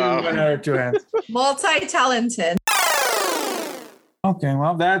 I'm good with one hand or two hands. Multi-talented. Okay,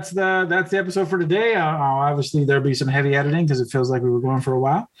 well, that's the episode for today. Obviously, there'll be some heavy editing because it feels like we were going for a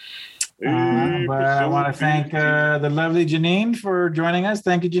while. But I want to thank the lovely Janine for joining us.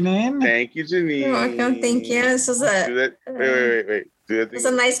 Thank you, Janine. Thank you, Janine. You're welcome. Thank you. This was Wait. it was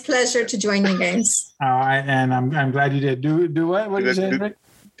a nice pleasure to join you guys. All right, and I'm glad you did. Do what? What did you say, Rick?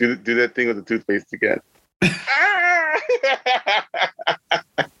 Do that thing with the toothpaste again.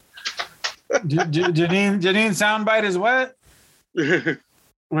 Janine soundbite is what?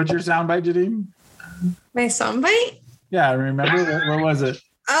 What's your soundbite, Janine? My soundbite? Yeah, remember what was it?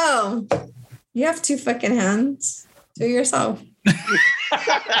 Oh, you have 2 fucking hands. Do it yourself.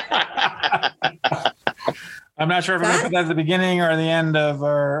 I'm not sure if I'm going to put that at the beginning or the end of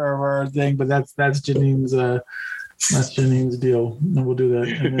our thing, but that's Janine's deal, and we'll do that.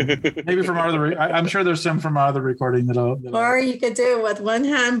 And maybe from our other. I'm sure there's some from our other recording Or you could do it with one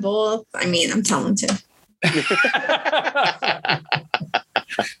hand, both. I mean, I'm talented.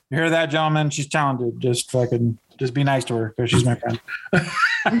 You hear that, gentlemen? She's talented. Just be nice to her because she's my friend.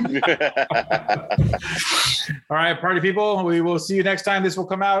 All right, party people. We will see you next time. This will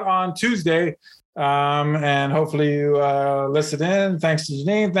come out on Tuesday. And hopefully you listen in. Thanks to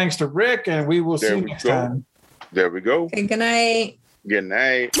Janine. Thanks to Rick. And we will see you next time. There we go. Okay, good night. Good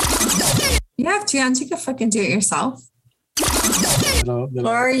night. You have 2 hands. You can fucking do it yourself.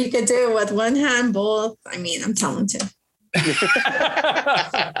 Or you could do it with one hand, both. I mean, I'm talented. We're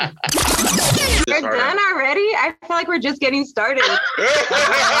done already? I feel like we're just getting started.